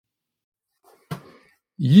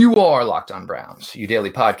You are Locked On Browns, your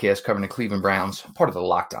daily podcast covering the Cleveland Browns, part of the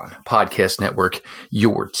Locked On Podcast Network,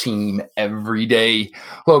 your team every day.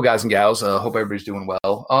 Hello, guys and gals. Hope everybody's doing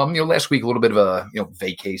well. Last week, a little bit of a,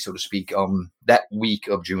 vacay, so to speak. That week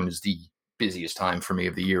of June is the busiest time for me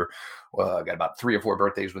of the year. I got about 3 or 4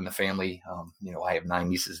 birthdays within the family. I have 9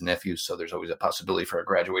 nieces and nephews, so there's always a possibility for a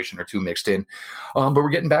graduation or 2 mixed in. But we're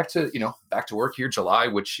getting back to work here, July,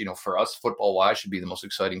 which, for us football wise should be the most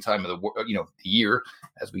exciting time of the year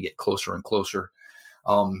as we get closer and closer,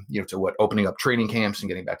 to opening up training camps and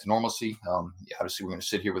getting back to normalcy. Obviously we're going to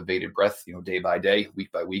sit here with bated breath, day by day,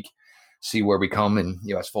 week by week, see where we come. And,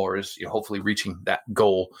 as far as, hopefully reaching that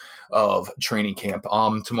goal of training camp.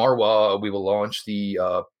 Tomorrow we will launch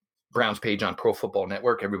the, Browns page on Pro Football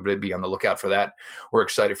Network. Everybody be on the lookout for that. We're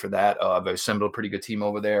excited for that. I've assembled a pretty good team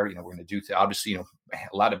over there. We're going to do obviously, a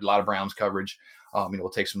lot of Browns coverage. We'll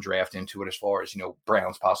take some draft into it as far as,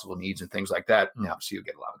 Browns possible needs and things like that. And obviously you'll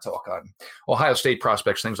get a lot of talk on Ohio State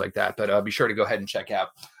prospects, things like that. But be sure to go ahead and check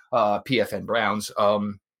out PFN Browns,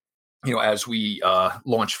 as we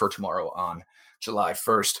launch for tomorrow on July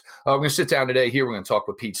 1st. We're going to sit down today here. We're going to talk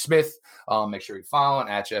with Pete Smith. Make sure you follow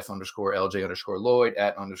at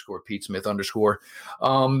Jeff_LJ_Lloyd @Pete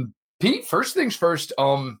Smith_. Pete, first things first.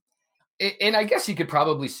 And I guess you could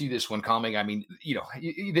probably see this one coming. I mean,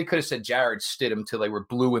 they could have said Jarrett Stidham till they were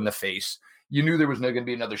blue in the face. You knew there was not going to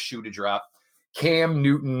be another shoe to drop. Cam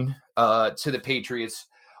Newton to the Patriots.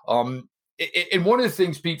 And one of the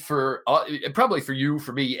things, Pete, for probably for you,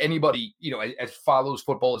 for me, anybody, as follows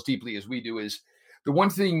football as deeply as we do, is the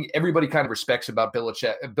one thing everybody kind of respects about Bill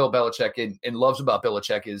Belichick and loves about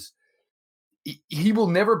Belichick is he will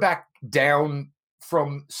never back down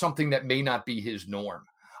from something that may not be his norm.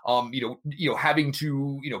 Having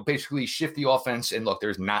to, basically shift the offense. And look,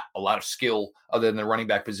 there's not a lot of skill other than the running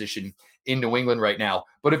back position in New England right now.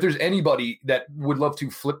 But if there's anybody that would love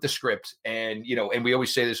to flip the script and we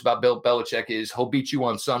always say this about Bill Belichick is he'll beat you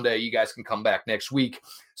on Sunday. You guys can come back next week,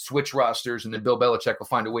 switch rosters, and then Bill Belichick will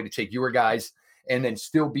find a way to take your guys and then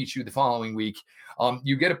still beat you the following week.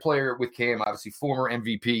 You get a player with Cam, obviously former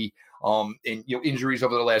MVP, and injuries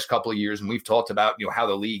over the last couple of years, and we've talked about how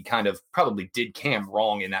the league kind of probably did Cam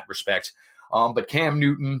wrong in that respect. But Cam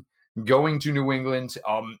Newton going to New England,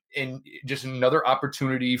 and just another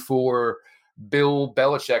opportunity for Bill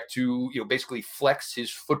Belichick to basically flex his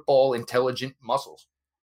football intelligent muscles.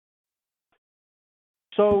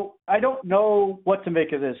 So I don't know what to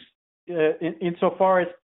make of this, insofar as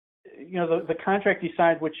the contract he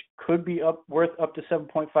signed, which could be worth up to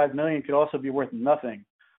 $7.5 million, could also be worth nothing.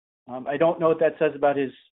 I don't know what that says about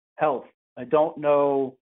his health. I don't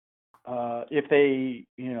know if they,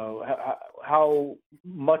 how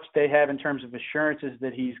much they have in terms of assurances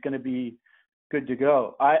that he's going to be good to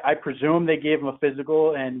go. I presume they gave him a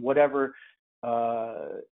physical, and whatever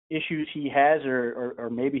issues he has,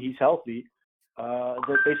 or maybe he's healthy,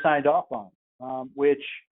 that they signed off on, which,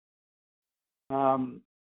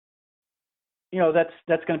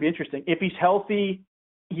 that's going to be interesting. If he's healthy,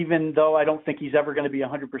 even though I don't think he's ever going to be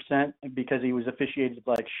 100% because he was officiated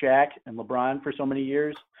like Shaq and LeBron for so many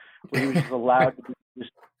years, where he was just allowed to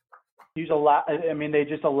they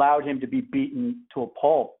just allowed him to be beaten to a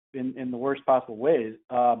pulp in the worst possible ways.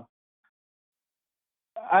 I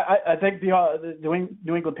think the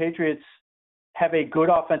New England Patriots have a good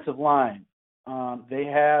offensive line. They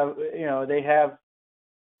have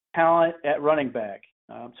talent at running back.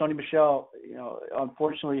 Sony Michel,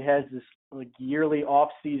 unfortunately has this yearly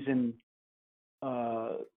off-season,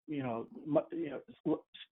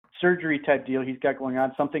 surgery type deal he's got going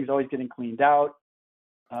on. Something's always getting cleaned out.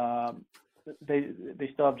 They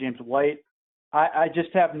still have James White. I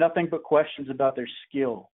just have nothing but questions about their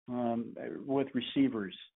skill with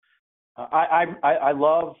receivers. I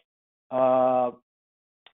love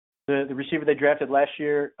the receiver they drafted last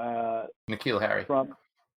year, N'Keal Harry.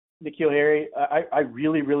 N'Keal Harry. I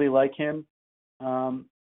really, really like him.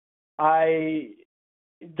 I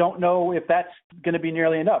don't know if that's going to be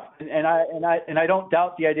nearly enough, and I don't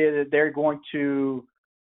doubt the idea that they're going to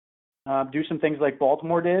do some things like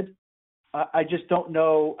Baltimore did. I just don't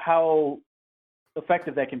know how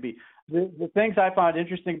effective that can be. The things I found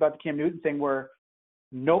interesting about the Cam Newton thing were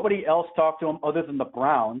nobody else talked to him other than the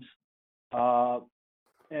Browns,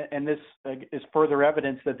 and this is further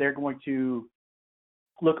evidence that they're going to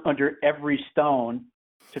look under every stone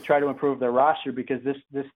to try to improve their roster, because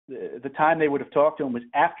the time they would have talked to him was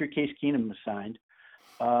after Case Keenum was signed,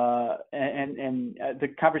 and the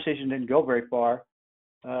conversation didn't go very far,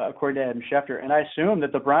 according to Adam Schefter. And I assume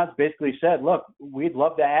that the Browns basically said, look, we'd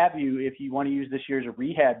love to have you if you want to use this year as a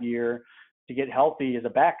rehab year to get healthy as a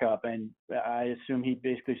backup. And I assume he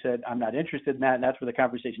basically said, I'm not interested in that. And that's where the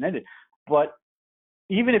conversation ended. But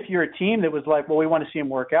even if you're a team that was like, well, we want to see him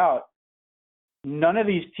work out, none of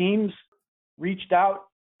these teams reached out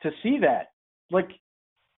to see that. Like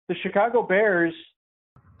the Chicago Bears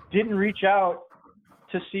didn't reach out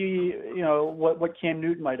to see, what Cam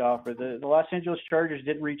Newton might offer. The Los Angeles Chargers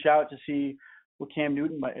didn't reach out to see what Cam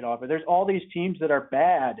Newton might offer. There's all these teams that are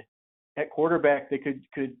bad at quarterback that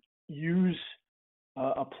could use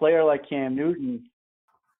a player like Cam Newton,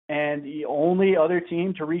 and the only other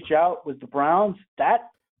team to reach out was the Browns. That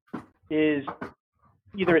is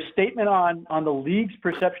either a statement on the league's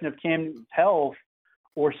perception of Cam Newton's health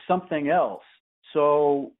or something else.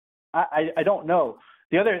 So I don't know.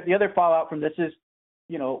 The other fallout from this is,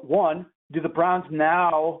 one, do the Browns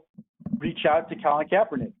now reach out to Colin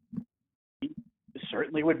Kaepernick? He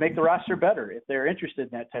certainly would make the roster better if they're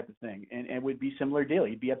interested in that type of thing, and would be similar deal.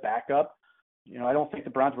 He'd be a backup. I don't think the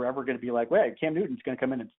Browns were ever going to be like, well, Cam Newton's going to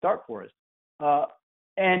come in and start for us.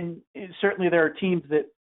 And certainly there are teams that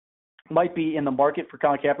might be in the market for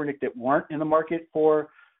Colin Kaepernick that weren't in the market for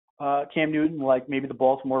Cam Newton, like maybe the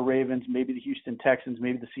Baltimore Ravens, maybe the Houston Texans,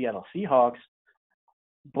 maybe the Seattle Seahawks.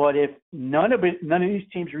 But if none of these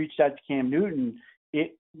teams reached out to Cam Newton,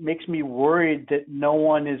 it makes me worried that no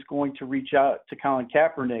one is going to reach out to Colin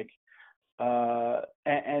Kaepernick.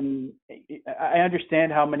 And I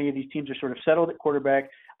understand how many of these teams are sort of settled at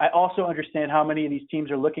quarterback. I also understand how many of these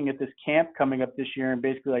teams are looking at this camp coming up this year and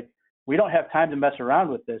basically like, we don't have time to mess around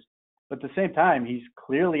with this. But at the same time, he's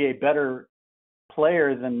clearly a better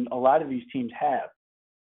player than a lot of these teams have.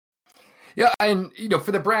 Yeah, and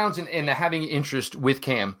for the Browns and having interest with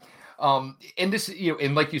Cam, and this,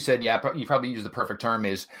 and like you said, yeah, you probably use the perfect term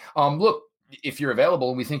is, look, if you're available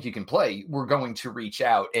and we think you can play, we're going to reach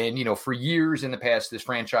out. And for years in the past, this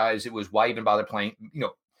franchise, it was why even bother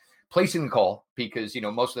placing the call, because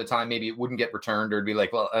most of the time maybe it wouldn't get returned, or it'd be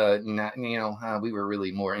like, well, we were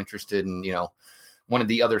really more interested in one of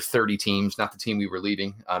the other 30 teams, not the team we were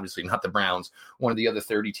leaving, obviously not the Browns, one of the other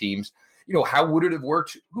 30 teams. How would it have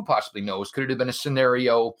worked? Who possibly knows? Could it have been a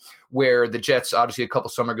scenario where the Jets, obviously a couple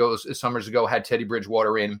summers ago, had Teddy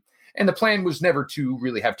Bridgewater in, and the plan was never to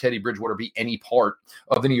really have Teddy Bridgewater be any part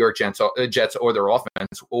of the New York Jets or their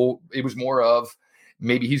offense. Or it was more of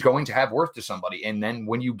maybe he's going to have worth to somebody. And then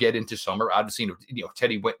when you get into summer, obviously,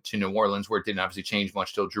 Teddy went to New Orleans, where it didn't obviously change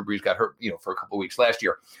much till Drew Brees got hurt, for a couple of weeks last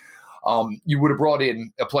year. You would have brought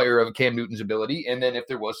in a player of Cam Newton's ability. And then if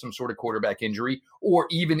there was some sort of quarterback injury, or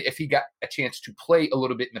even if he got a chance to play a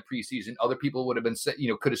little bit in the preseason, other people would have been,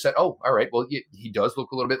 could have said, oh, all right, well, he does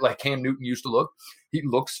look a little bit like Cam Newton used to look. He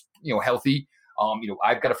looks, healthy.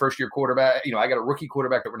 I've got a first-year quarterback. I got a rookie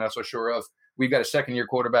quarterback that we're not so sure of. We've got a second-year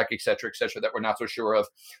quarterback, et cetera, that we're not so sure of.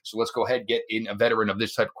 So let's go ahead and get in a veteran of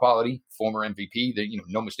this type of quality, former MVP, that,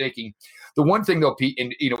 no mistaking. The one thing, though, Pete,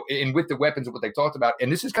 and with the weapons and what they talked about,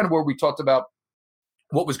 and this is kind of where we talked about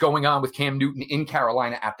what was going on with Cam Newton in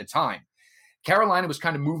Carolina at the time. Carolina was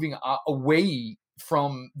kind of moving away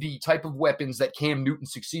from the type of weapons that Cam Newton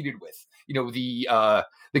succeeded with.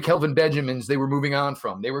 The Kelvin Benjamins they were moving on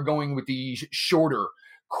from. They were going with the shorter,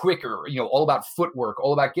 quicker, all about footwork,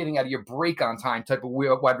 all about getting out of your break on time type of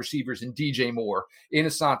wide receivers in DJ Moore, in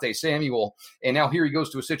Asante Samuel. And now here he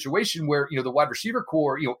goes to a situation where, the wide receiver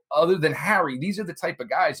core, other than Harry, these are the type of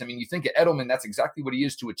guys. I mean, you think of Edelman, that's exactly what he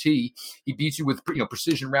is to a T. He beats you with,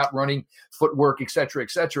 precision route running, footwork, et cetera,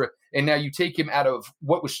 et cetera. And now you take him out of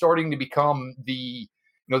what was starting to become the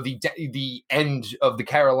end of the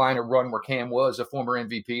Carolina run, where Cam was a former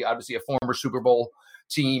MVP, obviously a former Super Bowl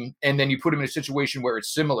team, and then you put him in a situation where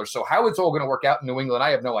it's similar. So how it's all going to work out in New England, I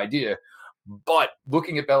have no idea. But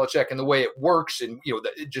looking at Belichick and the way it works, and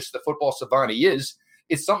just the football savant he is,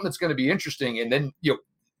 it's something that's going to be interesting. And then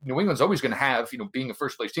New England's always going to have, being a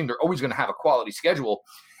first place team, they're always going to have a quality schedule.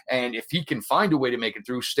 And if he can find a way to make it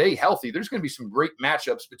through, stay healthy, there's going to be some great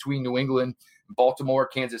matchups between New England, Baltimore,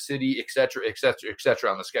 Kansas City, et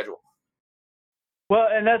cetera on the schedule. Well,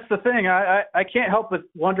 and that's the thing. I can't help but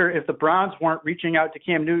wonder if the Browns weren't reaching out to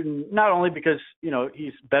Cam Newton, not only because,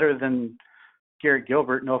 he's better than Garrett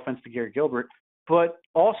Gilbert, no offense to Garrett Gilbert, but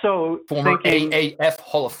also former AAF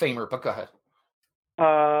Hall of Famer, but go ahead.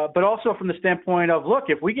 But also from the standpoint of, look,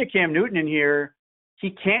 if we get Cam Newton in here,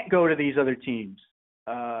 he can't go to these other teams.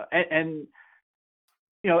 And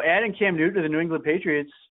adding Cam Newton to the New England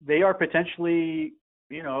Patriots, they are potentially,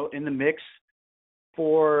 in the mix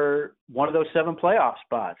for one of those 7 playoff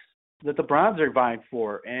spots that the Browns are vying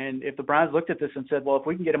for. And if the Browns looked at this and said, well, if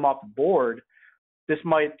we can get him off the board, this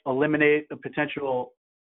might eliminate a potential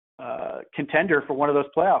contender for one of those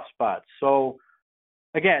playoff spots. So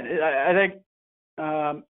again, I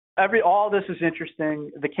think all this is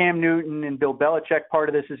interesting. The Cam Newton and Bill Belichick part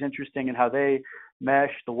of this is interesting, and how they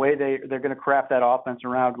mesh, the way they're going to craft that offense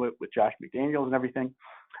around with Josh McDaniels and everything.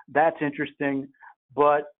 That's interesting.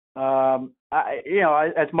 But as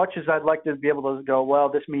much as I'd like to be able to go, well,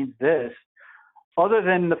 this means this. Other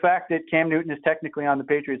than the fact that Cam Newton is technically on the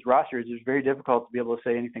Patriots roster, it's very difficult to be able to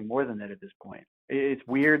say anything more than that at this point. It's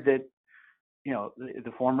weird that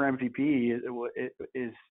the former MVP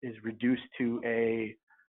is reduced to a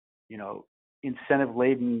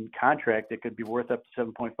incentive-laden contract that could be worth up to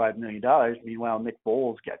 $7.5 million. Meanwhile, Nick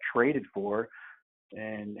Foles got traded for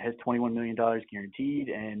and has $21 million guaranteed,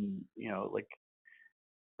 and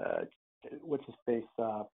what's his face?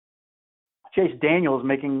 Chase Daniels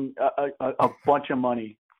making a bunch of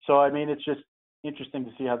money. So I mean, it's just interesting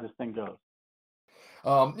to see how this thing goes.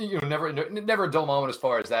 Never a dull moment as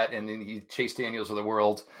far as that. And then Chase Daniels of the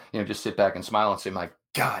world, just sit back and smile and say, "My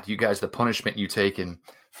God, you guys, the punishment you taken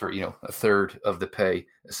for a third of the pay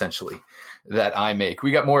essentially that I make."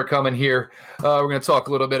 We got more coming here. We're going to talk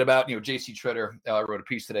a little bit about J.C. Tretter wrote a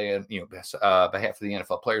piece today on behalf of the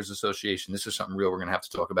NFL Players Association. This is something real we're going to have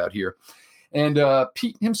to talk about here. And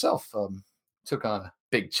Pete himself took on a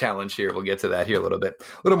big challenge here. We'll get to that here a little bit. A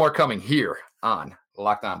little more coming here on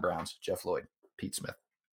Locked On Browns. Jeff Lloyd, Pete Smith.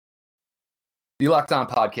 The Locked On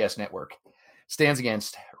Podcast Network stands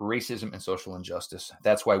against racism and social injustice.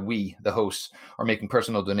 That's why we, the hosts, are making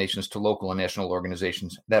personal donations to local and national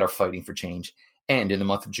organizations that are fighting for change. And in the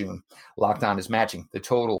month of June, Locked On is matching the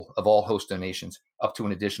total of all host donations up to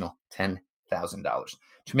an additional $10,000.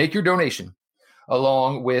 To make your donation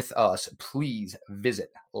along with us, please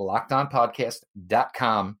visit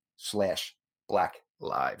lockedonpodcast.com/Black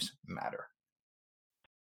Lives Matter.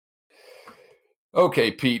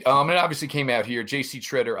 Okay, Pete. It obviously came out here. J.C.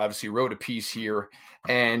 Tretter obviously wrote a piece here,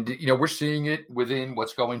 and we're seeing it within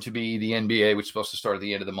what's going to be the NBA, which is supposed to start at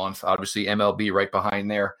the end of the month. Obviously, MLB right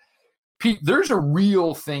behind there. Pete, there's a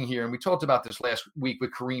real thing here, and we talked about this last week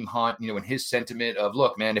with Kareem Hunt. And his sentiment of,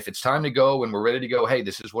 look, man, if it's time to go and we're ready to go, hey,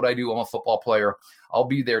 this is what I do. I'm a football player. I'll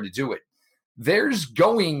be there to do it. There's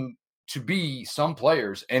going to be some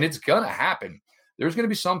players, and it's going to happen. There's going to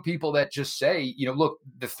be some people that just say, look,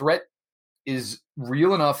 the threat is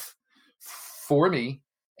real enough for me,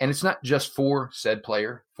 and it's not just for said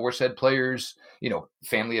player, for said players,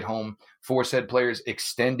 family at home, for said players,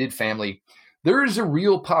 extended family. There is a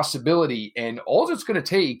real possibility, and all it's going to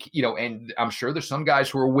take, and I'm sure there's some guys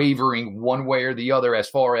who are wavering one way or the other as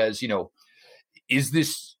far as, is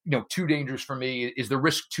this, too dangerous for me? Is the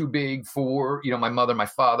risk too big for, my mother, my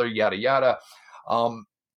father, yada, yada.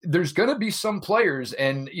 There's going to be some players,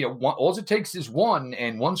 and, all it takes is one,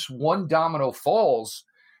 and once one domino falls,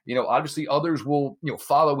 obviously others will,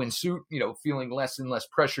 follow in suit, feeling less and less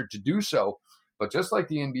pressure to do so. But just like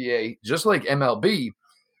the NBA, just like MLB,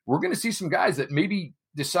 we're going to see some guys that maybe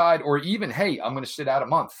decide, or even, hey, I'm going to sit out a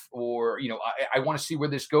month, or, I want to see where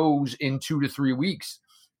this goes in 2 to 3 weeks.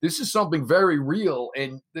 This is something very real.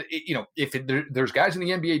 And, if there's guys in the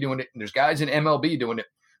NBA doing it, and there's guys in MLB doing it,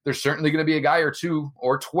 there's certainly going to be a guy or 2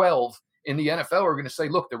 or 12 in the NFL who are going to say,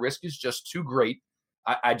 look, the risk is just too great.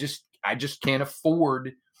 I just can't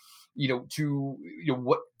afford,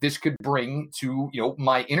 what this could bring to,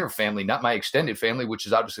 my inner family, not my extended family, which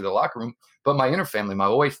is obviously the locker room, but my inner family, my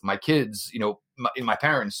wife, my kids, my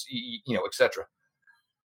parents, et cetera.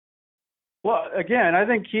 Well, again, I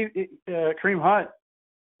think Kareem Hunt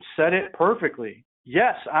said it perfectly.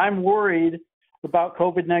 Yes, I'm worried about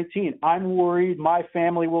COVID-19. I'm worried my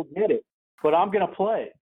family will get it, but I'm going to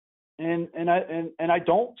play. And I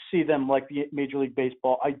don't see them like the Major League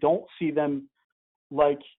Baseball. I don't see them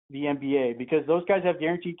like the NBA, because those guys have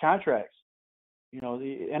guaranteed contracts.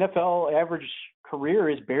 The NFL average career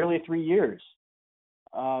is barely 3 years.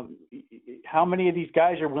 How many of these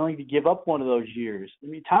guys are willing to give up one of those years? I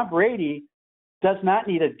mean, Tom Brady does not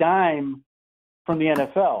need a dime from the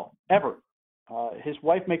NFL ever. His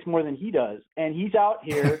wife makes more than he does, and he's out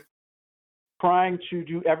here trying to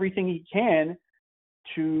do everything he can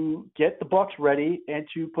to get the Bucs ready and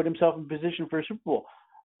to put himself in position for a Super Bowl.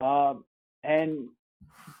 And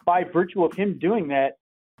by virtue of him doing that,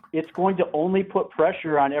 it's going to only put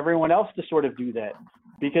pressure on everyone else to sort of do that.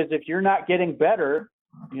 Because if you're not getting better,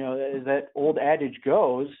 as that old adage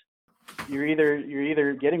goes, you're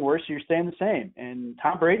either getting worse or you're staying the same. And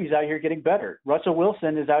Tom Brady's out here getting better. Russell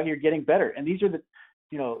Wilson is out here getting better. And these are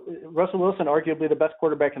Russell Wilson, arguably the best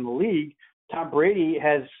quarterback in the league. Tom Brady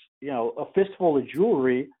has, a fistful of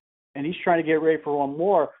jewelry, and he's trying to get ready for one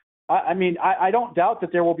more. I don't doubt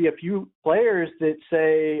that there will be a few players that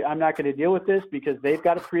say, I'm not going to deal with this because they've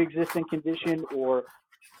got a pre-existing condition, or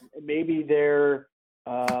maybe they're,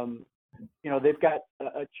 they've got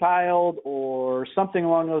a child or something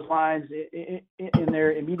along those lines in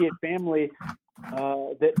their immediate family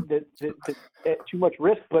that at too much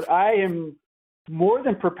risk. But I am more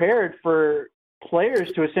than prepared for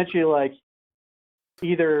players to essentially like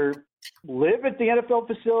either live at the NFL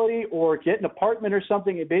facility or get an apartment or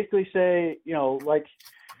something and basically say, like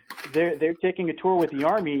they're taking a tour with the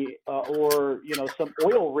Army or, some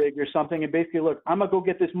oil rig or something and basically, look, I'm going to go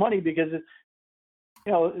get this money because it's,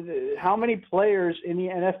 how many players in the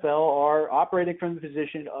NFL are operating from the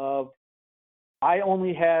position of I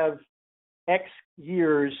only have X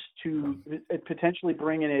years to potentially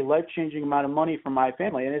bring in a life-changing amount of money for my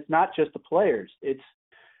family. And it's not just the players. It's,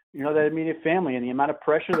 that immediate family and the amount of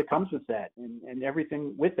pressure that comes with that and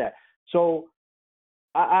everything with that. So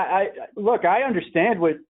I understand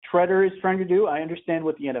what Treader is trying to do. I understand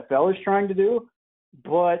what the NFL is trying to do,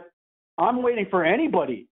 but I'm waiting for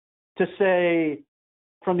anybody to say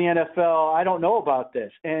from the NFL, I don't know about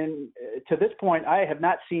this. And to this point, I have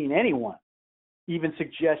not seen anyone even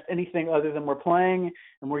suggest anything other than we're playing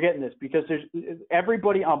and we're getting this, because there's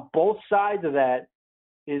everybody on both sides of that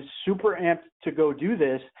is super amped to go do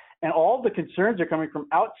this. And all the concerns are coming from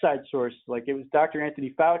outside sources. Like it was Dr.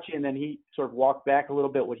 Anthony Fauci, and then he sort of walked back a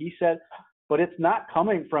little bit what he said, but it's not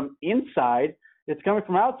coming from inside. It's coming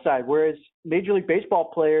from outside. Whereas Major League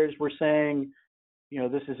Baseball players were saying,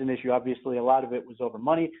 this is an issue. Obviously, a lot of it was over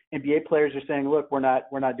money. NBA players are saying, look, we're not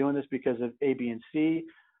doing this because of A, B, and C.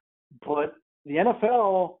 But the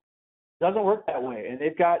NFL doesn't work that way. And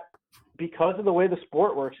they've got, because of the way the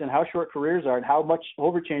sport works and how short careers are and how much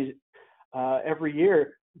overchange every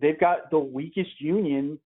year, they've got the weakest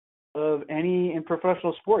union of any in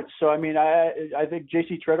professional sports. So, I mean, I think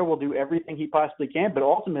J.C. Treader will do everything he possibly can. But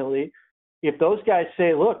ultimately, if those guys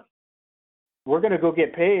say, look, we're going to go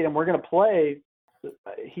get paid and we're going to play,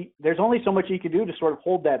 there's only so much he can do to sort of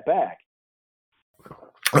hold that back.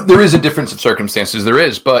 There is a difference of circumstances. There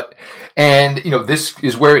is, and this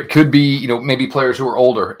is where it could be, maybe players who are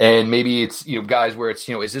older, and maybe it's, guys where it's,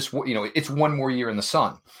 is this, it's one more year in the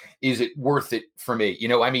sun. Is it worth it for me?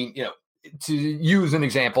 To use an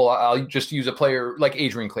example, I'll just use a player like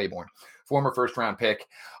Adrian Claiborne, former first round pick.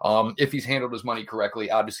 If he's handled his money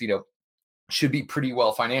correctly, obviously, should be pretty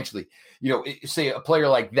well financially. Say a player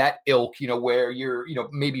like that ilk, where you're,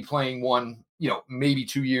 maybe playing one, maybe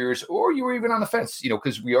 2 years, or you were even on the fence,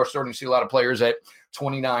 because we are starting to see a lot of players at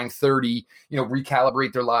 29, 30,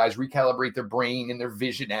 recalibrate their lives, recalibrate their brain and their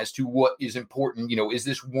vision as to what is important. Is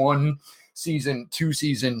this 1 season, 2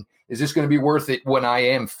 season? Is this going to be worth it when I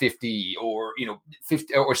am 50 or,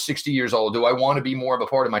 50 or 60 years old? Do I want to be more of a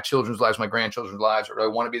part of my children's lives, my grandchildren's lives, or do I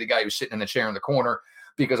want to be the guy who's sitting in the chair in the corner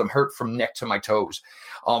because I'm hurt from neck to my toes?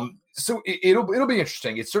 So it'll be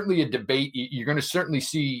interesting. It's certainly a debate. You're going to certainly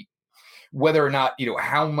see whether or not,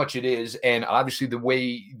 how much it is. And obviously the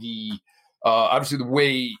way the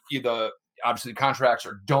contracts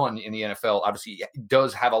are done in the NFL, obviously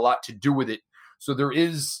does have a lot to do with it. So there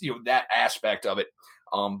is, that aspect of it.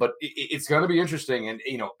 But it's going to be interesting. And,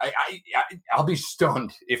 I'll be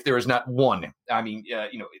stunned if there is not one. I mean,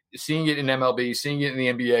 seeing it in MLB, seeing it in the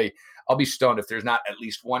NBA, I'll be stunned if there's not at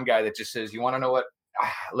least one guy that just says, you want to know what?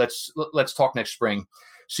 Let's talk next spring,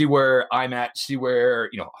 see where I'm at, see where,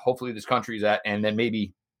 hopefully this country's at. And then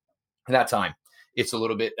maybe at that time, it's a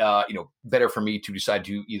little bit, better for me to decide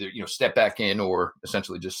to either, step back in or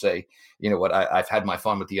essentially just say, what, I've had my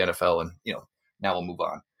fun with the NFL and, now we'll move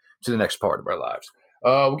on to the next part of our lives.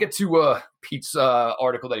 We'll get to Pete's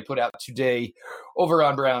article that he put out today over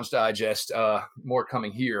on Browns Digest. More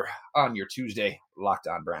coming here on your Tuesday Locked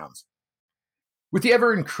On Browns. With the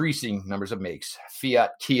ever-increasing numbers of makes,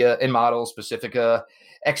 Fiat, Kia, and models, Pacifica,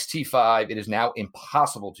 XT5, it is now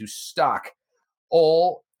impossible to stock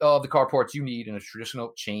all of the car parts you need in a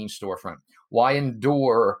traditional chain storefront. Why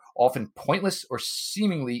endure often pointless or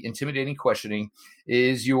seemingly intimidating questioning?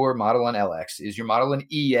 Is your model an LX? Is your model an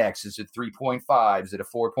EX? Is it 3.5? Is it a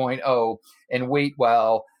 4.0? And wait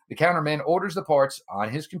while the counterman orders the parts on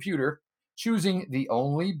his computer, choosing the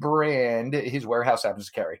only brand his warehouse happens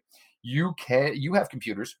to carry. You have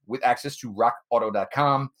computers with access to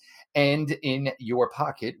rockauto.com and in your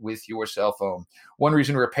pocket with your cell phone. One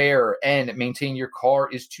reason to repair and maintain your car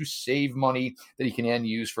is to save money that you can then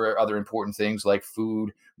use for other important things like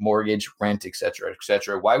food, mortgage, rent, etc.,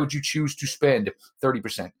 etc. Why would you choose to spend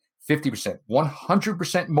 30%, 50%,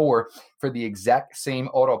 100% more for the exact same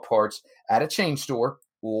auto parts at a chain store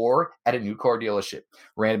or at a new car dealership?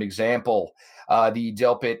 Random example, the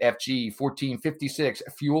Delpit FG 1456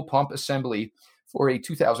 fuel pump assembly for a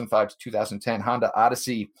 2005 to 2010 Honda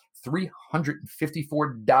Odyssey,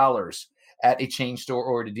 $354 at a chain store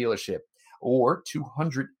or at a dealership. or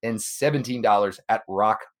 $217 at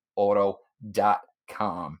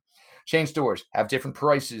rockauto.com. Chain stores have different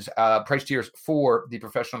price tiers for the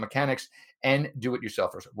professional mechanics and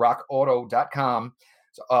do-it-yourselfers. rockauto.com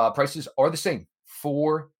prices are the same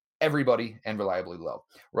for everybody and reliably low.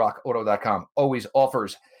 rockauto.com always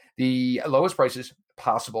offers the lowest prices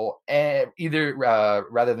possible, either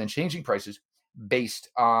rather than changing prices based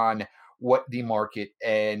on what the market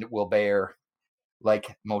and will bear,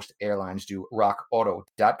 like most airlines do.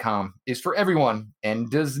 rockauto.com is for everyone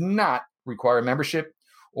and does not require membership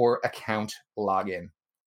or account login.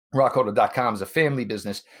 rockauto.com is a family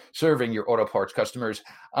business serving your auto parts customers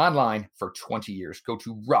online for 20 years. Go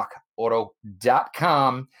to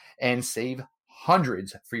rockauto.com and save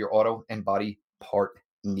hundreds for your auto and body part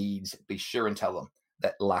needs. Be sure and tell them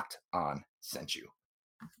that Locked On sent you.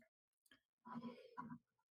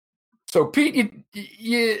 So, Pete,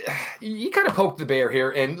 you kind of poked the bear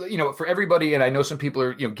here, and for everybody, and I know some people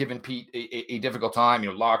are giving Pete a difficult time,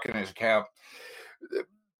 locking his account.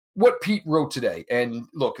 What Pete wrote today, and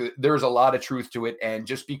look, there's a lot of truth to it, and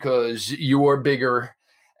just because you're bigger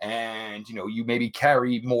and you maybe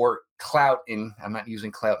carry more clout in, I'm not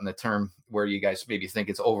using clout in the term where you guys maybe think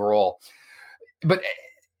it's overall, but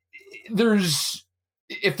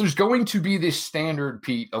if there's going to be this standard,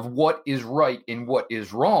 Pete, of what is right and what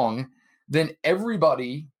is wrong, then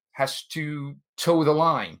everybody has to toe the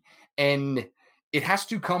line, and it has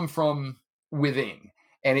to come from within.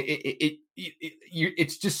 And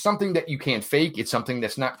it's just something that you can't fake. It's something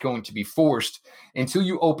that's not going to be forced until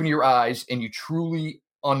you open your eyes and you truly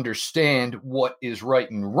understand what is right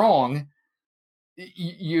and wrong.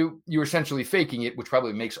 You're essentially faking it, which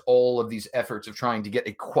probably makes all of these efforts of trying to get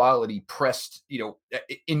a quality pressed,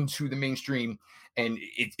 into the mainstream. And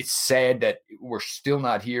it's sad that we're still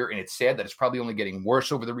not here, and it's sad that it's probably only getting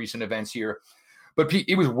worse over the recent events here. But Pete,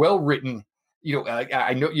 it was well written.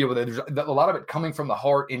 I know there's a lot of it coming from the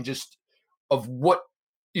heart and just of what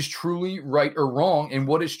is truly right or wrong and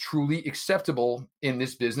what is truly acceptable in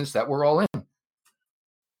this business that we're all in.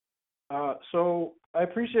 So I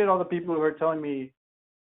appreciate all the people who are telling me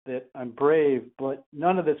that I'm brave, but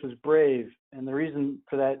none of this was brave. And the reason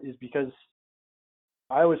for that is because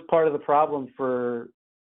I was part of the problem for,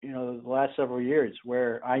 the last several years,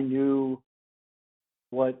 where I knew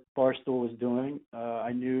what Barstool was doing.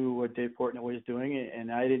 I knew what Dave Portnoy was doing,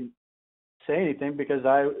 and I didn't say anything because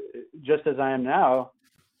just as I am now,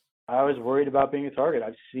 I was worried about being a target.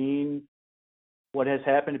 I've seen what has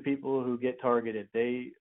happened to people who get targeted.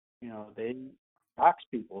 They dox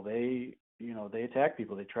people. They attack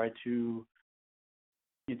people. They try to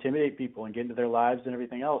intimidate people and get into their lives and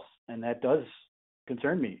everything else. And that does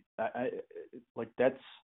concern me. That's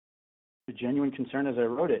a genuine concern as I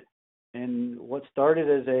wrote it. And what started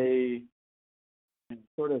as a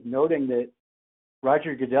sort of noting that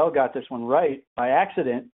Roger Goodell got this one right by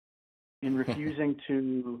accident in refusing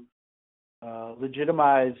to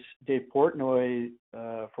legitimize Dave Portnoy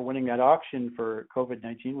for winning that auction for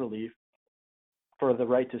COVID-19 relief, for the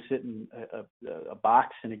right to sit in a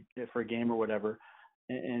box for a game or whatever.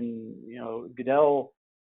 And Goodell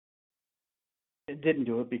didn't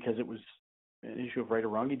do it because it was an issue of right or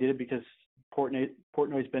wrong. He did it because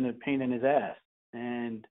Portnoy's been a pain in his ass.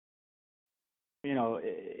 And,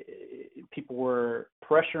 people were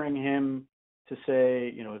pressuring him to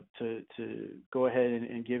say, to go ahead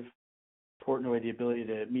and give Portnoy the ability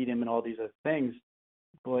to meet him and all these other things.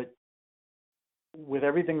 But with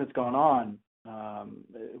everything that's gone on,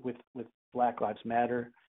 with Black Lives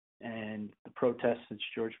Matter and the protests since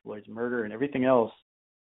George Floyd's murder and everything else,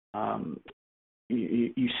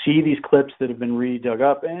 you see these clips that have been redug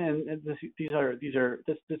up, and this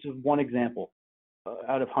is one example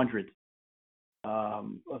out of hundreds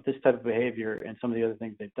of this type of behavior and some of the other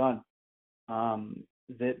things they've done.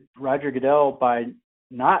 That Roger Goodell, by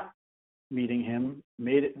not meeting him,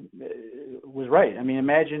 was right. I mean,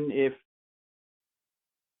 imagine if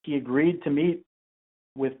he agreed to meet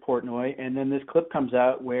with Portnoy, and then this clip comes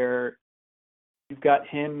out where you've got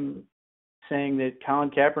him saying that Colin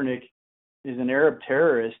Kaepernick is an Arab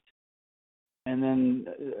terrorist, and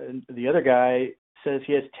then the other guy says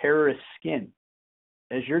he has terrorist skin.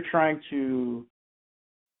 As you're trying to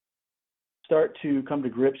start to come to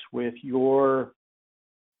grips with your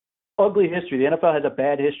ugly history, the NFL has a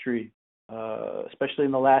bad history, especially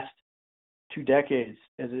in the last 2 decades,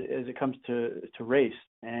 as it comes to race.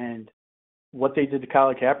 And what they did to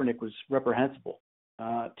Colin Kaepernick was reprehensible.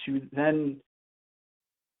 To then,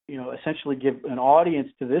 essentially give an audience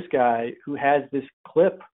to this guy who has this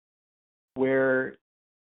clip where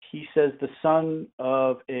he says the son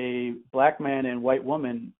of a black man and white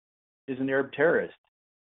woman is an Arab terrorist.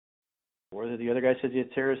 or the other guy says he had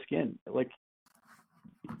Sarah's skin. Like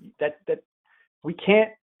that we can't.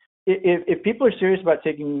 If people are serious about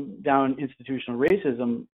taking down institutional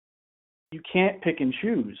racism, you can't pick and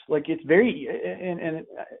choose. Like it's very and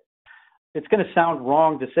it's going to sound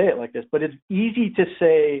wrong to say it like this, but it's easy to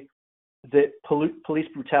say that police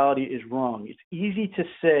brutality is wrong. It's easy to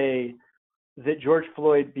say that George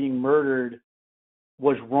Floyd being murdered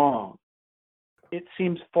was wrong. It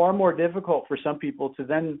seems far more difficult for some people to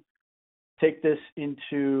then take this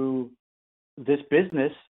into this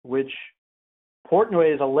business, which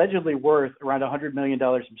Portnoy is allegedly worth around $100 million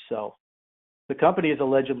himself. The company is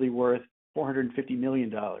allegedly worth $450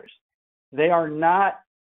 million. They are not,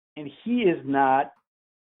 and he is not,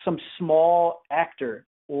 some small actor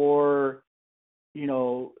or, you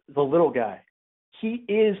know, the little guy. He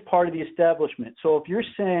is part of the establishment. So if you're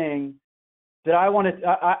saying that I want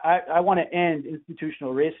to end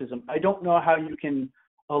institutional racism, I don't know how you can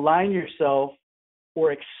align yourself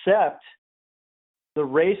or accept the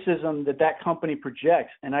racism that company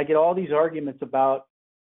projects. And I get all these arguments about,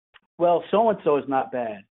 well, so-and-so is not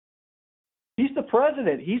bad. He's the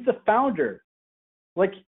president. He's the founder.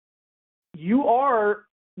 Like, you are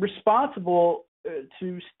responsible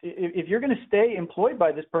if you're going to stay employed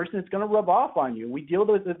by this person, it's going to rub off on you. We deal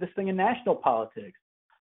with this thing in national politics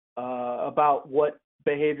about what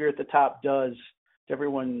behavior at the top does to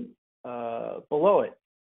everyone below it.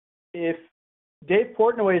 If Dave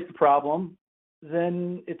Portnoy is the problem,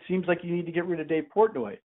 then it seems like you need to get rid of Dave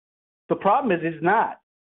Portnoy. The problem is he's not.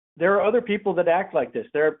 There are other people that act like this.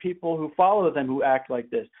 There are people who follow them who act like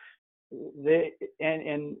this.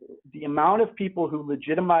 And the amount of people who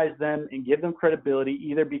legitimize them and give them credibility,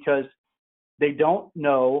 either because they don't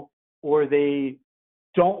know or they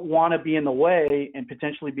don't want to be in the way and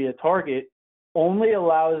potentially be a target, only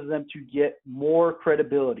allows them to get more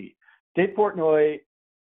credibility. Dave Portnoy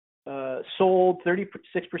sold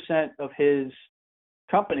 36% of his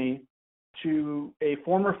company to a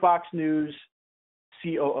former Fox News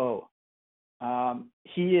COO.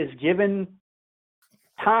 He is given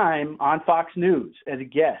time on Fox News as a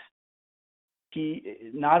guest. He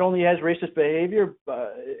not only has racist behavior,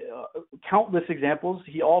 countless examples,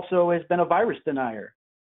 he also has been a virus denier.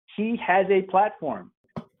 He has a platform.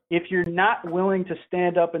 If you're not willing to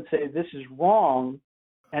stand up and say this is wrong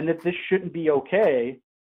and that this shouldn't be okay,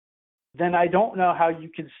 then I don't know how you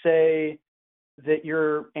can say that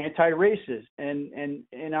you're anti-racist. And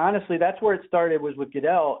honestly, that's where it started, was with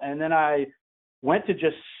Goodell. And then I went to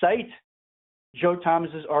just cite Joe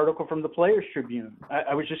Thomas's article from the Players Tribune.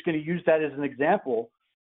 I was just going to use that as an example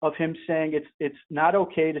of him saying it's not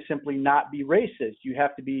okay to simply not be racist. You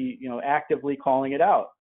have to be, actively calling it out.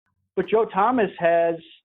 But Joe Thomas has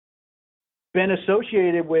been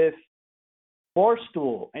associated with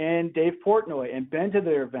Barstool and Dave Portnoy and been to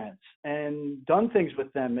their events and done things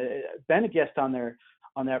with them, been a guest on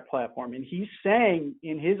that platform. And he's saying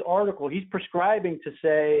in his article, he's prescribing to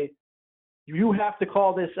say, you have to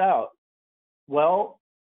call this out. Well,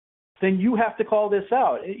 then you have to call this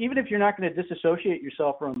out. Even if you're not going to disassociate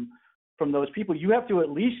yourself from those people, you have to at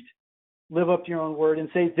least live up to your own word and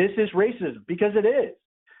say this is racism, because it is.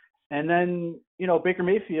 And then, Baker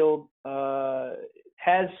Mayfield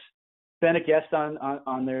has been a guest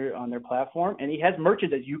on their platform, and he has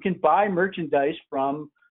merchandise. You can buy merchandise from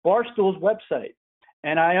Barstool's website.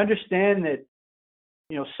 And I understand that,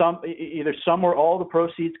 either some or all the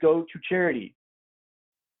proceeds go to charity.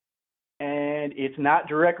 And it's not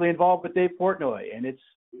directly involved with Dave Portnoy, and it's,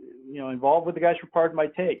 involved with the guys from Pardon My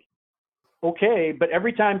Take. Okay, but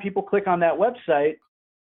every time people click on that website,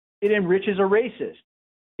 it enriches a racist.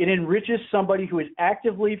 It enriches somebody who is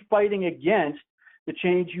actively fighting against the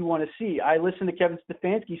change you want to see. I listened to Kevin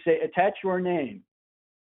Stefanski say, attach your name.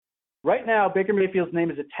 Right now, Baker Mayfield's name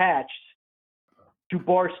is attached to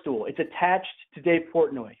Barstool. It's attached to Dave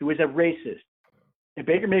Portnoy, who is a racist. And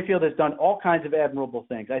Baker Mayfield has done all kinds of admirable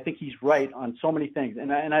things. I think he's right on so many things.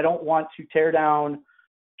 And I don't want to tear down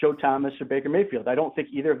Joe Thomas or Baker Mayfield. I don't think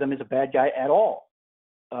either of them is a bad guy at all.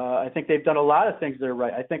 I think they've done a lot of things that are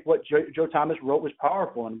right. I think what Joe Thomas wrote was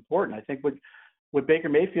powerful and important. I think what Baker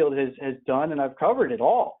Mayfield has done, and I've covered it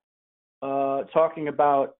all, talking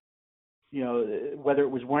about, whether it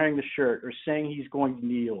was wearing the shirt or saying he's going to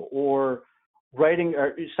kneel or writing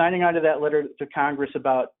or signing onto that letter to Congress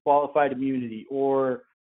about qualified immunity, or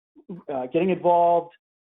getting involved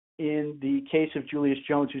in the case of Julius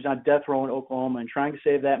Jones, who's on death row in Oklahoma, and trying to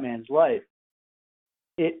save that man's life.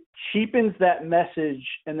 It cheapens that message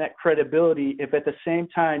and that credibility if at the same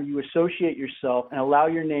time you associate yourself and allow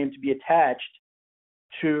your name to be attached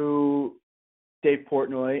to Dave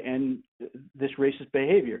Portnoy and this racist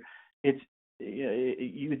behavior. It's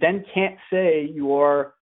you then can't say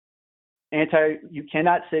you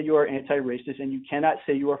cannot say you are anti-racist, and you cannot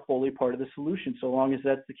say you are fully part of the solution so long as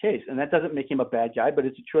that's the case. And that doesn't make him a bad guy, but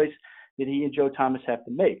it's a choice that he and Joe Thomas have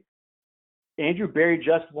to make. Andrew Berry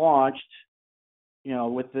just launched,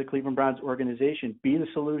 with the Cleveland Browns organization, Be the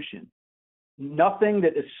Solution. Nothing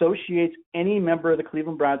that associates any member of the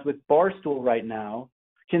Cleveland Browns with Barstool right now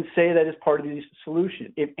can say that is part of the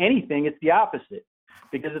solution. If anything, it's the opposite,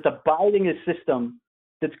 because it's abiding a system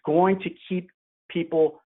that's going to keep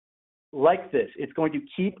people like this. It's going to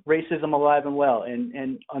keep racism alive and well.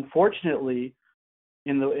 And unfortunately,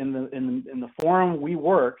 in the forum we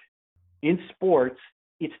work in sports,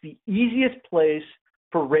 it's the easiest place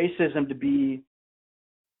for racism to be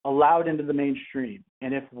allowed into the mainstream.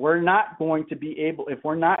 And if we're not going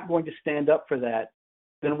to stand up for that,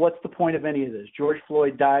 then what's the point of any of this? George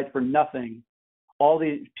Floyd died for nothing. All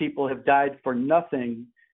these people have died for nothing,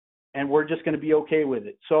 and we're just going to be okay with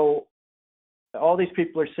it. So all these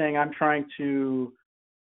people are saying I'm trying to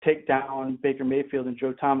take down Baker Mayfield and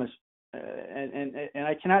Joe Thomas, and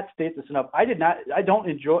I cannot state this enough. I did not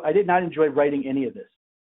enjoy writing any of this.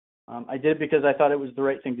 I did it because I thought it was the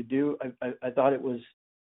right thing to do. I thought it was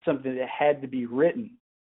something that had to be written,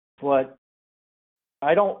 but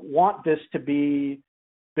I don't want this to be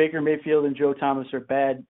Baker Mayfield and Joe Thomas are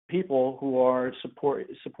bad people who are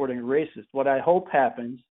supporting a racist. What I hope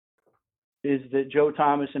happens is that Joe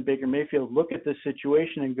Thomas and Baker Mayfield look at this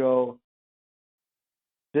situation and go,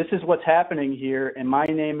 this is what's happening here, and my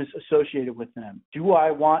name is associated with them. Do I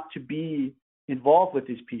want to be involved with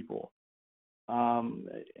these people?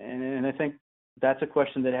 And I think that's a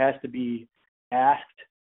question that has to be asked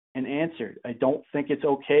and answered. I don't think it's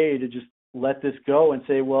okay to just let this go and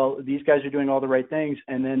say, well, these guys are doing all the right things,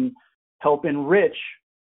 and then help enrich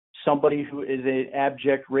somebody who is an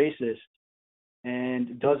abject racist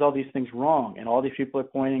and does all these things wrong. And all these people are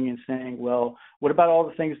pointing and saying, well, what about all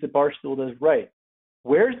the things that Barstool does right?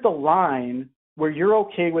 Where's the line where you're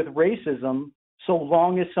okay with racism so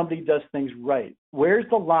long as somebody does things right? Where's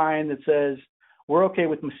the line that says we're okay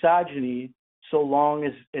with misogyny so long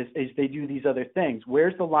as they do these other things?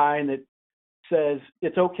 Where's the line that says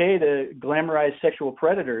it's okay to glamorize sexual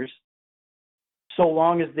predators so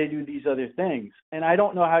long as they do these other things? And I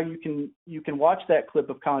don't know how you can watch that clip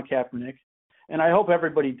of Colin Kaepernick, and I hope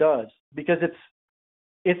everybody does, because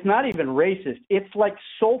it's not even racist. It's like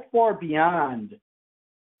so far beyond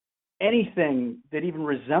anything that even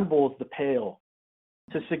resembles the pale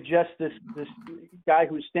to suggest this guy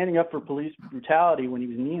who's standing up for police brutality when he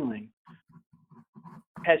was kneeling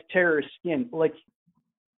has terrorist skin. Like,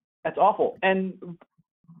 that's awful. And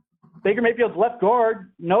Baker Mayfield's left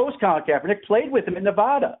guard knows Colin Kaepernick, played with him in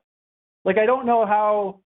Nevada. Like, I don't know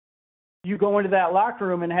how you go into that locker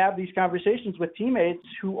room and have these conversations with teammates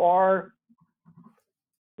who are,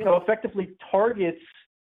 effectively targets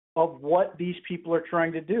of what these people are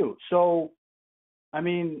trying to do. So, I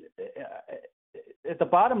mean, at the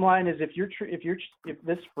bottom line is, if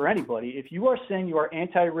this is for anybody, if you are saying you are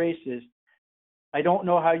anti-racist, I don't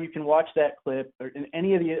know how you can watch that clip or in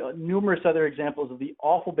any of the numerous other examples of the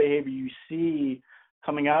awful behavior you see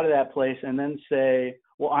coming out of that place and then say,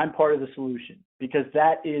 well, I'm part of the solution, because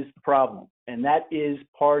that is the problem. And that is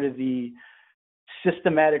part of the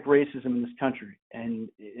systematic racism in this country. And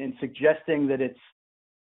suggesting that it's,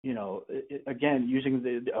 again, using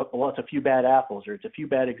it's a few bad apples or it's a few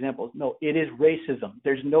bad examples. No, it is racism.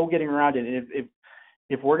 There's no getting around it. And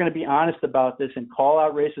if we're going to be honest about this and call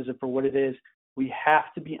out racism for what it is, we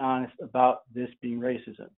have to be honest about this being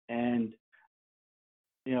racism. And,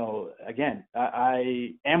 again,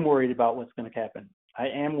 I am worried about what's going to happen. I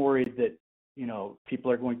am worried that,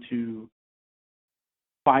 people are going to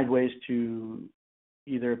find ways to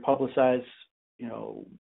either publicize,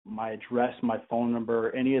 my address, my phone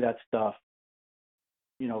number, any of that stuff,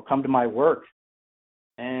 come to my work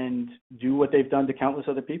and do what they've done to countless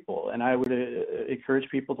other people. And I would encourage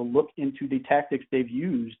people to look into the tactics they've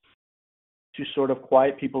used to sort of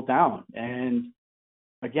quiet people down. And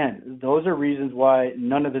again, those are reasons why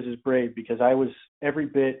none of this is brave, because I was every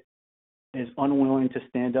bit as unwilling to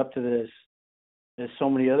stand up to this as so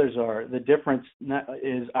many others are. The difference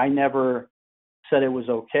is I never said it was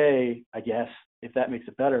okay, I guess, if that makes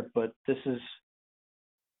it better. But this is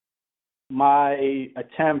my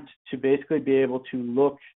attempt to basically be able to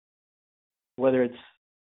look, whether it's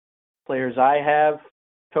players I have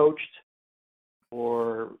coached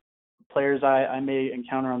or players I may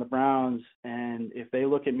encounter on the Browns, and if they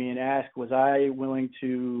look at me and ask, was I willing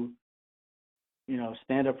to,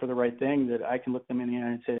 stand up for the right thing, that I can look them in the eye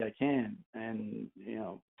and say that I can. And,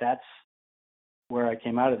 that's where I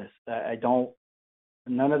came out of this. I don't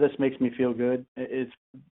None of this makes me feel good. It's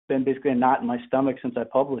been basically a knot in my stomach since I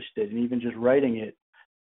published it, and even just writing it.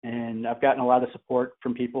 And I've gotten a lot of support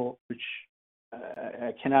from people, which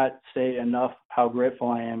I cannot say enough how grateful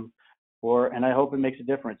I am for, and I hope it makes a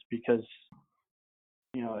difference because,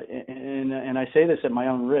 and I say this at my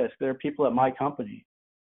own risk, there are people at my company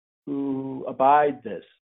who abide this,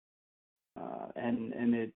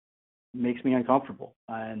 and it makes me uncomfortable.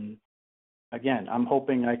 And again, I'm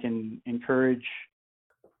hoping I can encourage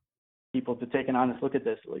people to take an honest look at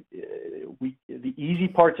this. Like the easy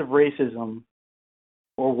parts of racism,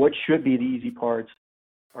 or what should be the easy parts,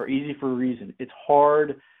 are easy for a reason. It's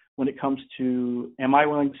hard when it comes to, am I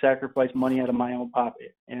willing to sacrifice money out of my own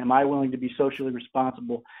pocket? And am I willing to be socially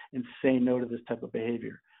responsible and say no to this type of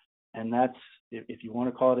behavior? And that's, if you want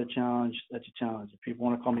to call it a challenge, that's a challenge. If people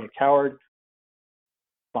want to call me a coward,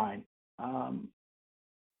 fine. I'm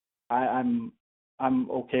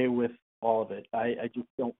okay with all of it. I just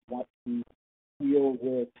don't want to deal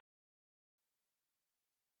with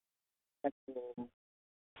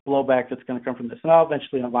blowback that's going to come from this. And I'll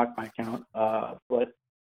eventually unlock my account. But,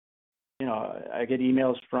 I get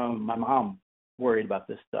emails from my mom worried about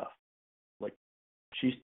this stuff. Like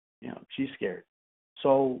she's scared.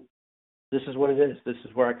 So this is what it is. This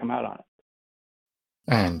is where I come out on it.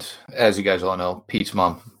 And as you guys all know, Pete's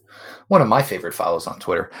mom, one of my favorite follows on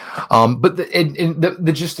Twitter. But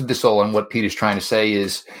the gist of this all and what Pete is trying to say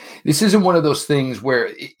is this isn't one of those things where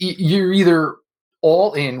you're either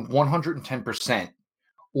all in 110%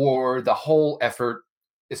 or the whole effort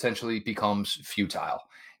essentially becomes futile.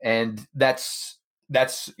 And that's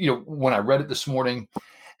when I read it this morning,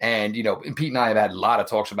 and and Pete and I have had a lot of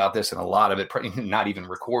talks about this, and a lot of it not even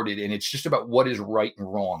recorded, and it's just about what is right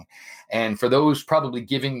and wrong. And for those probably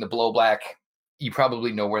giving the blowback, you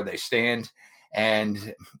probably know where they stand,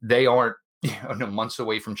 and they aren't months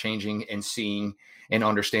away from changing and seeing and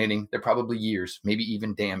understanding. They're probably years, maybe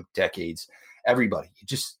even damn decades. Everybody,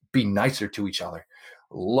 just be nicer to each other,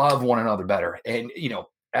 love one another better. And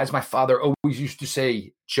as my father always used to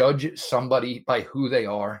say, judge somebody by who they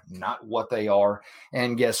are, not what they are.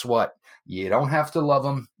 And guess what? You don't have to love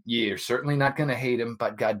them. You're certainly not going to hate them,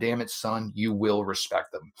 but God damn it, son, you will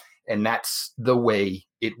respect them. And that's the way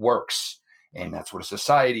it works. And that's what a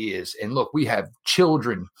society is. And look, we have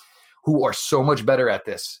children who are so much better at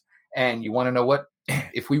this. And you want to know what?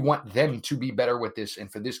 If we want them to be better with this and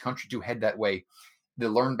for this country to head that way, the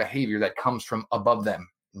learned behavior that comes from above them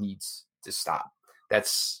needs to stop.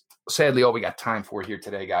 That's sadly all we got time for here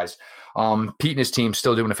today, guys. Pete and his team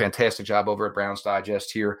still doing a fantastic job over at Browns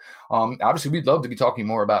Digest here. Obviously, we'd love to be talking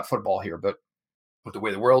more about football here, but with the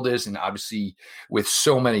way the world is, and obviously with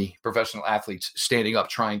so many professional athletes standing up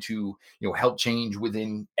trying to help change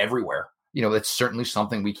within everywhere, that's certainly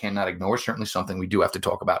something we cannot ignore, certainly something we do have to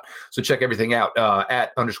talk about. So check everything out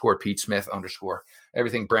at _Pete Smith _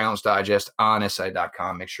 everything Browns Digest on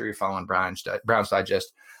SI.com. Make sure you're following Browns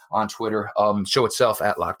Digest on Twitter. Show itself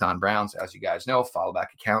at Locked On Browns. As you guys know, follow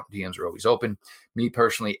back account. DMs are always open. Me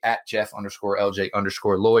personally at Jeff _LJ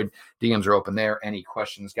 _Lloyd. DMs are open there. Any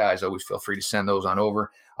questions, guys, always feel free to send those on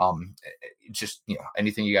over. Just,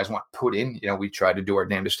 anything you guys want put in, we try to do our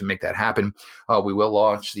damnedest to make that happen. We will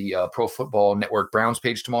launch the Pro Football Network Browns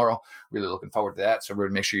page tomorrow. Really looking forward to that. So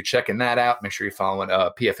really make sure you're checking that out. Make sure you're following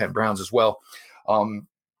PFN Browns as well.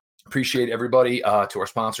 Appreciate everybody, to our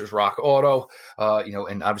sponsors, Rock Auto,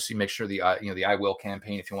 and obviously make sure the I Will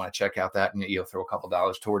campaign, if you want to check out that and throw a couple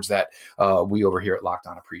dollars towards that. We over here at Locked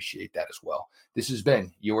On appreciate that as well. This has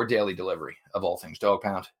been your daily delivery of all things Dog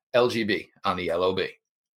Pound, LGB on the LOB.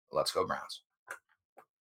 Let's go Browns.